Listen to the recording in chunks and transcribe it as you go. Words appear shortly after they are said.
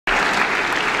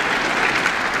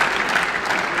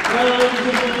Well, ladies and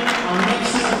gentlemen, our next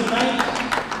singer tonight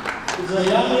is a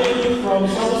young lady from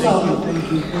Toroca.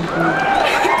 Thank you.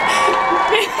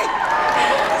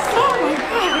 Oh my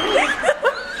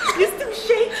God. You're still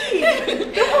shaky.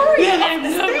 Don't worry. Yeah, I'm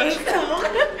nervous.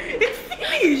 It's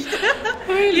finished.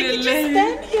 You can just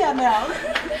stand here now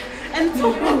and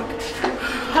talk.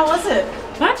 How was it?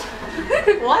 What?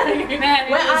 What?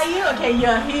 Where are you? Okay,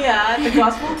 you're here, the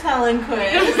gospel talent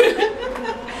quiz.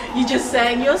 You just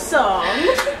sang your song.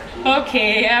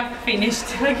 Okay, I've finished.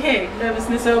 Okay,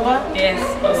 nervousness over? Yes,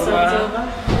 Songs over?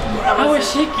 I was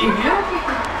shaking.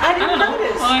 I didn't know.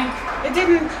 notice. Oh, It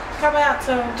didn't come out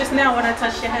till just now when I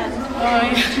touched your hand. oh,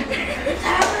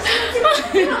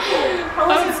 How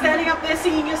was it standing up there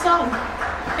singing your song?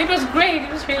 It was great.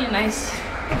 It was really nice.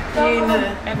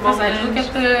 Because I look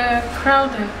at the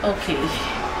crowd and okay.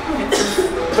 it's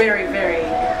very, very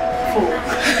full.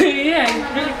 Yeah,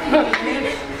 it's really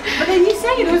crowded. But then you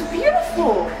sang it, it was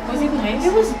beautiful. Was it nice?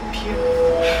 It was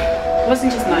beautiful. It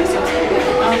wasn't just nice, it was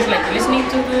beautiful. I was like listening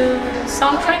to the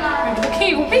soundtrack.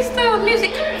 Okay, where's the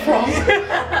music coming from?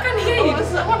 I can't hear it.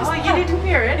 Oh, you didn't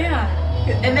hear it? Yeah.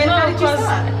 And then how did you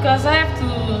start? Because I have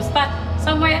to start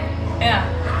somewhere.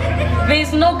 Yeah.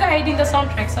 There's no guide in the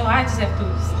soundtrack, so I just have to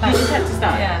start. You just had to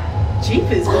start? Yeah.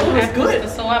 Jeepers, well, it was good.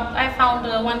 So I found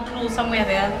one clue somewhere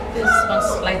there. There's one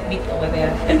slight bit over there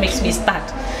that makes me start.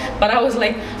 But I was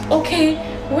like, okay,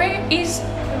 where is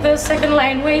the second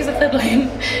line? Where is the third line?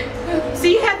 So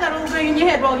you had that all going in your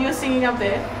head while you were singing up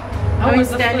there? I was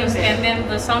standing first, there. and then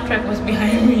the soundtrack was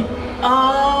behind me.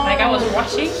 Oh. Like I was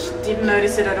rushing. Didn't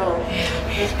notice it at all.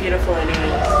 It was beautiful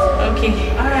anyway. Okay.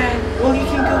 Alright, well you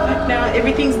can go back now.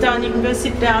 Everything's done. You can go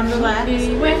sit down, relax.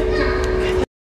 Where?